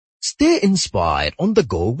Stay inspired on the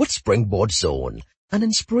go with Springboard Zone, an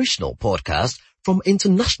inspirational podcast from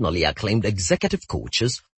internationally acclaimed executive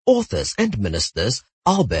coaches, authors and ministers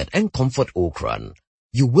Albert and Comfort Okran.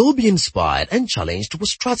 You will be inspired and challenged with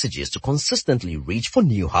strategies to consistently reach for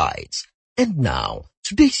new heights. And now,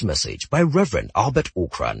 today's message by Reverend Albert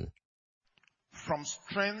Okran. From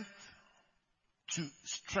strength to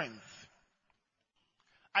strength.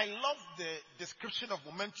 I love the description of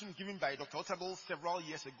momentum given by Dr. Otabil several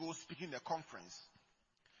years ago speaking in a conference.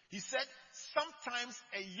 He said, sometimes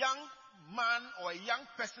a young man or a young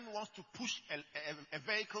person wants to push a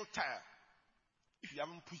vehicle tire. If you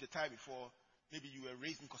haven't pushed a tire before, maybe you were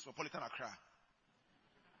raised in Cosmopolitan Accra.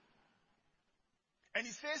 And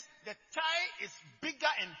he says the tire is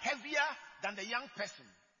bigger and heavier than the young person.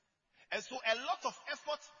 And so a lot of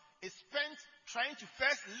effort is spent trying to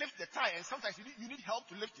first lift the tire, and sometimes you need help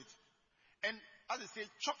to lift it. And as they say,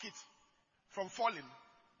 chuck it from falling.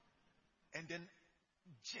 And then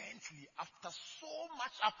gently, after so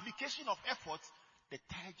much application of effort, the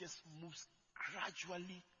tire just moves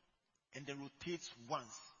gradually and then rotates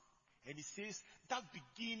once. And he says that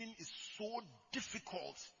beginning is so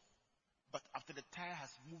difficult. But after the tire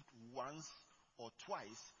has moved once or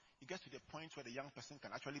twice, it gets to the point where the young person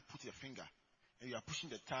can actually put a finger. And you are pushing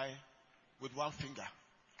the tire with one finger.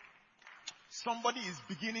 Somebody is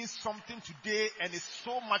beginning something today and is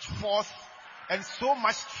so much force and so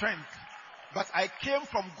much strength. But I came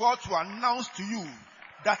from God to announce to you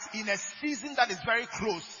that in a season that is very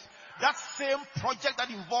close, that same project that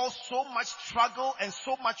involves so much struggle and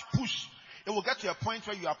so much push, it will get to a point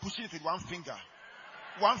where you are pushing it with one finger.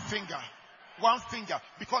 One finger. One finger.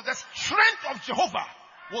 Because the strength of Jehovah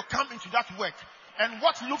will come into that work. And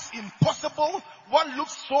what looks impossible, what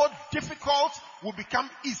looks so difficult will become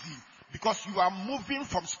easy. Because you are moving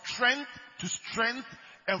from strength to strength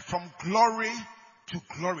and from glory to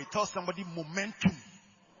glory. Tell somebody momentum.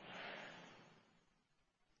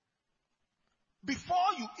 Before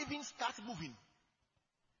you even start moving,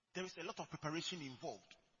 there is a lot of preparation involved.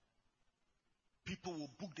 People will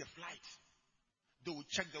book their flight. They will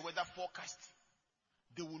check the weather forecast.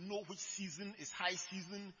 They will know which season is high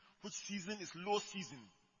season, which season is low season.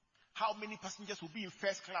 How many passengers will be in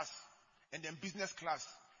first class, and then business class,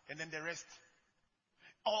 and then the rest.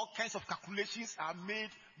 All kinds of calculations are made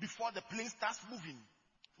before the plane starts moving.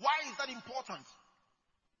 Why is that important?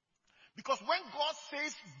 Because when God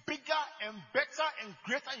says bigger and better and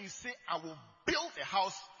greater, you say, I will build a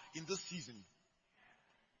house in this season.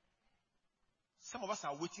 Some of us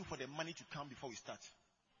are waiting for the money to come before we start.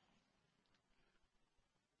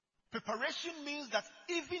 Preparation means that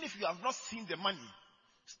even if you have not seen the money,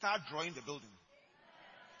 start drawing the building.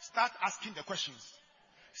 Start asking the questions.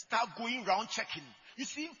 Start going around checking. You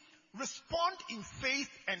see, respond in faith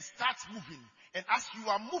and start moving. And as you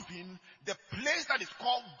are moving, the place that is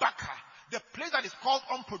called Baka, the place that is called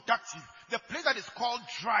unproductive, the place that is called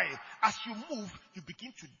dry, as you move, you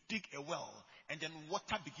begin to dig a well. And then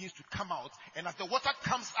water begins to come out. And as the water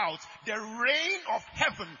comes out, the rain of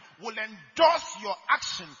heaven will endorse your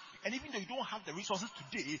action. And even though you don't have the resources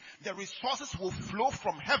today, the resources will flow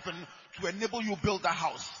from heaven to enable you build a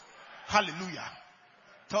house. Hallelujah.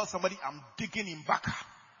 Tell somebody, I'm digging in Baka.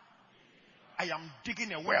 I am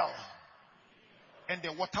digging a well. And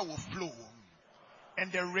the water will flow.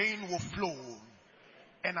 And the rain will flow.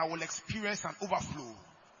 And I will experience an overflow.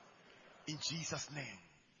 In Jesus' name.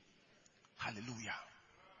 Hallelujah.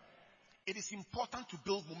 It is important to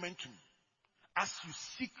build momentum as you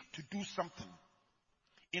seek to do something.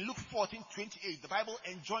 In Luke 14:28, the Bible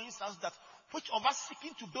enjoins us that which of us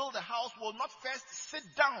seeking to build a house will not first sit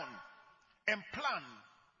down and plan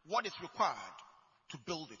what is required to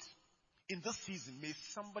build it. In this season, may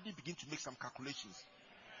somebody begin to make some calculations.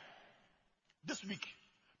 This week,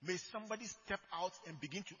 may somebody step out and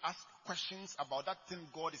begin to ask questions about that thing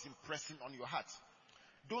God is impressing on your heart.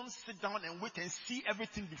 Don't sit down and wait and see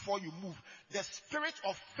everything before you move. The spirit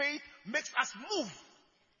of faith makes us move.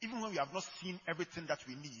 Even when we have not seen everything that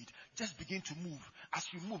we need, just begin to move. As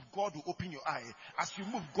you move, God will open your eye. As you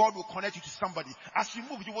move, God will connect you to somebody. As you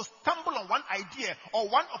move, you will stumble on one idea or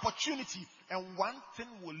one opportunity, and one thing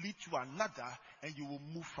will lead to another, and you will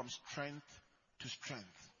move from strength to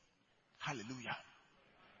strength. Hallelujah.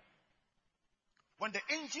 When the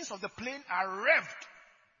engines of the plane are revved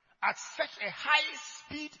at such a high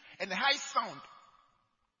speed and a high sound,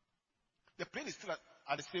 the plane is still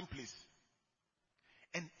at the same place.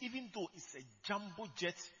 And even though it's a jumbo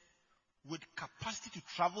jet with capacity to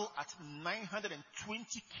travel at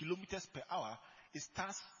 920 kilometers per hour, it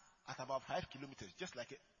starts at about 5 kilometers, just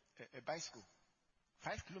like a bicycle.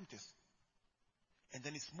 5 kilometers. And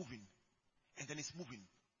then it's moving. And then it's moving.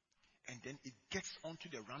 and then it gets onto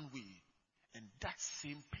the runway, and that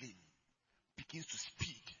same plane begins to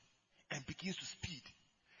speed and begins to speed.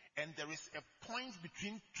 And there is a point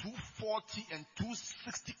between 240 and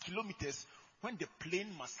 260 kilometers when the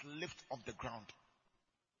plane must lift off the ground.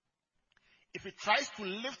 If it tries to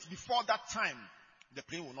lift before that time, the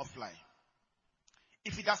plane will not fly.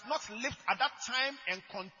 If it does not lift at that time and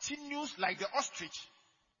continues like the ostrich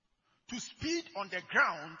to speed on the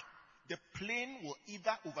ground, the plane will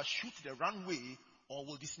either overshoot the runway or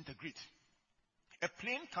will disintegrate. A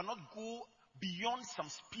plane cannot go beyond some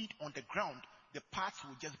speed on the ground. The parts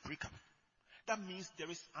will just break up. That means there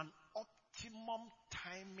is an optimum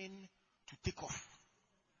timing to take off.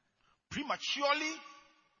 Prematurely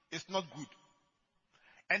is not good.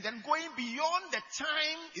 And then going beyond the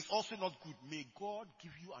time is also not good. May God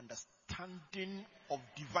give you understanding of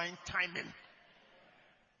divine timing.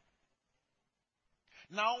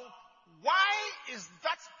 Now, why is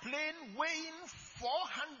that plane weighing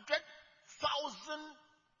 400,000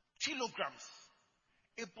 kilograms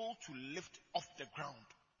able to lift off the ground?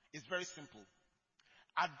 It's very simple.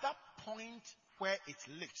 At that point where it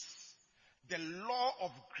lifts, the law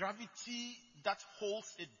of gravity that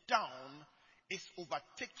holds it down is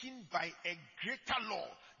overtaken by a greater law,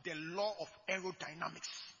 the law of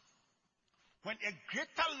aerodynamics. When a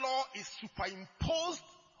greater law is superimposed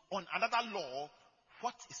on another law,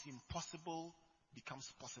 what is impossible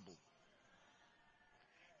becomes possible.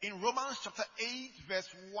 In Romans chapter 8, verse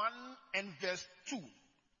 1 and verse 2,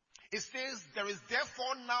 it says, there is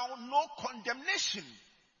therefore now no condemnation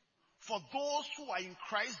for those who are in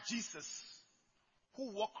Christ Jesus,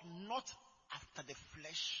 who walk not after the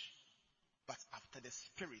flesh, but after the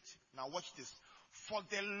Spirit. Now watch this. For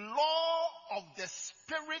the law of the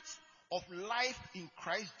Spirit of life in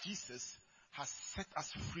Christ Jesus has set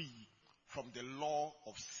us free from the law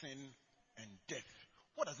of sin and death.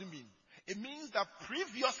 What does it mean? It means that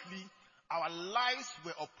previously our lives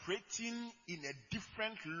were operating in a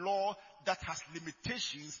different law that has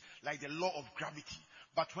limitations, like the law of gravity.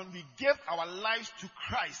 But when we gave our lives to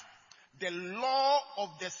Christ, the law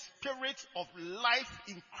of the Spirit of life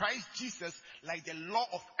in Christ Jesus, like the law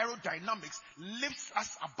of aerodynamics, lifts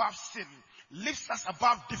us above sin, lifts us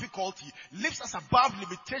above difficulty, lifts us above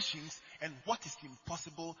limitations, and what is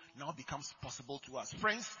impossible now becomes possible to us.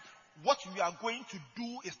 Friends, what we are going to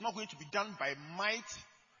do is not going to be done by might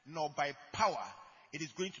nor by power. It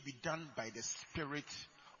is going to be done by the Spirit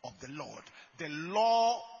of the Lord. The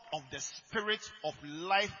law of the Spirit of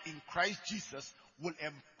life in Christ Jesus will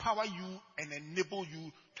empower you and enable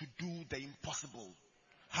you to do the impossible.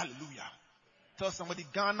 Hallelujah. Tell somebody,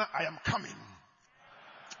 Ghana, I am coming.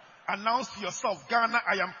 Announce to yourself, Ghana,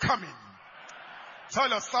 I am coming. Tell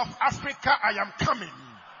yourself, Africa, I am coming.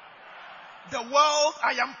 The world,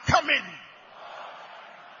 I am coming.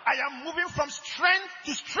 I am moving from strength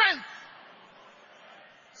to strength.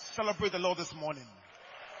 Celebrate the Lord this morning.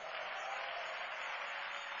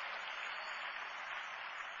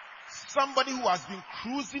 Somebody who has been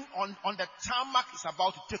cruising on the tarmac is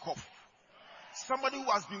about to take off. Somebody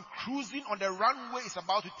who has been cruising on the runway is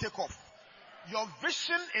about to take off. Your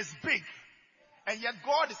vision is big, and yet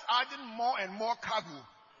God is adding more and more cargo,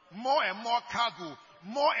 more and more cargo,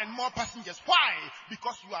 more and more passengers. Why?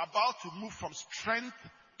 Because you are about to move from strength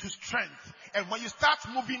to strength. And when you start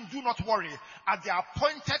moving, do not worry. At the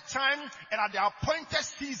appointed time and at the appointed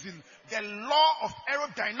season, the law of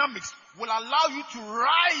aerodynamics will allow you to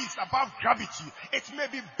rise above gravity. It may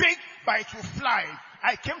be big, but it will fly.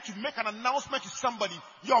 I came to make an announcement to somebody.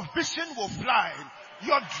 Your vision will fly.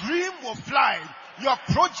 Your dream will fly. Your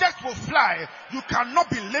project will fly. You cannot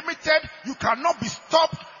be limited. You cannot be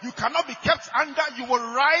stopped. You cannot be kept under. You will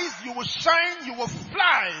rise. You will shine. You will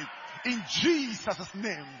fly. In Jesus'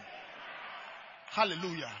 name.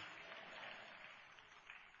 Hallelujah.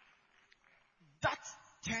 That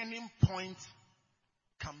turning point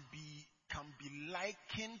can be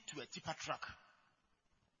likened to a tipper truck.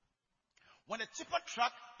 When a tipper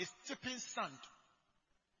truck is tipping sand,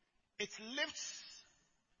 it lifts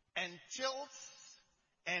and tilts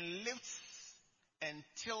and lifts and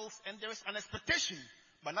tilts, and there is an expectation,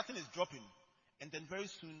 but nothing is dropping. And then very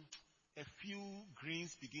soon, a few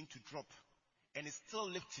grains begin to drop, and it's still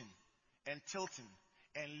lifting and tilting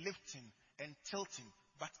and lifting and tilting.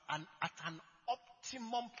 But at an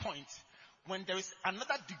optimum point, when there is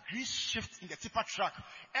another degree shift in the tipper truck,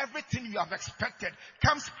 everything you have expected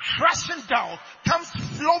comes crashing down, comes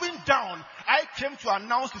flowing down. I came to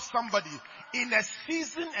announce to somebody, in a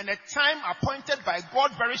season and a time appointed by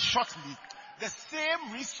God very shortly, the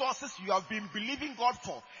same resources you have been believing God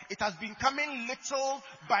for, it has been coming little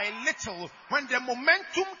by little. When the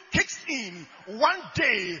momentum kicks in one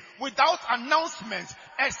day without announcement,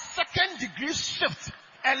 a second degree shift,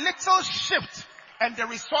 a little shift, and the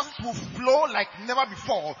resources will flow like never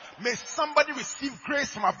before. May somebody receive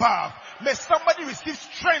grace from above. May somebody receive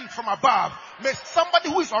strength from above. May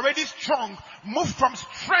somebody who is already strong move from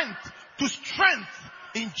strength to strength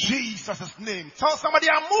in Jesus' name. Tell somebody,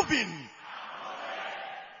 I'm moving.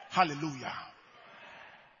 Hallelujah.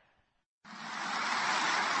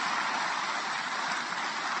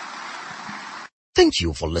 Thank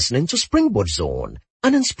you for listening to Springboard Zone,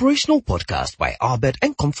 an inspirational podcast by Albert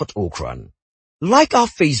and Comfort Okran. Like our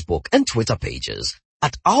Facebook and Twitter pages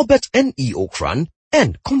at Albert N.E. Okran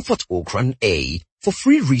and Comfort Okran A for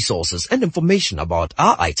free resources and information about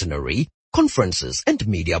our itinerary, conferences, and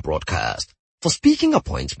media broadcast. For speaking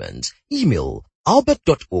appointments, email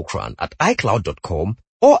albert.okran@icloud.com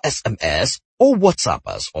or SMS or WhatsApp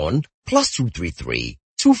us on +233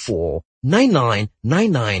 24 99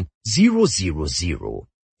 99 000.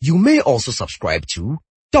 You may also subscribe to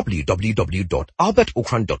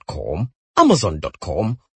www.albertokran.com,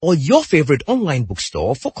 Amazon.com, or your favorite online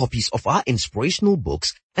bookstore for copies of our inspirational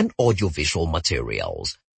books and audiovisual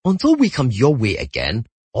materials. Until we come your way again,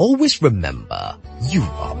 always remember, you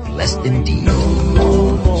are blessed indeed.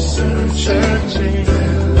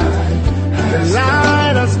 Searching.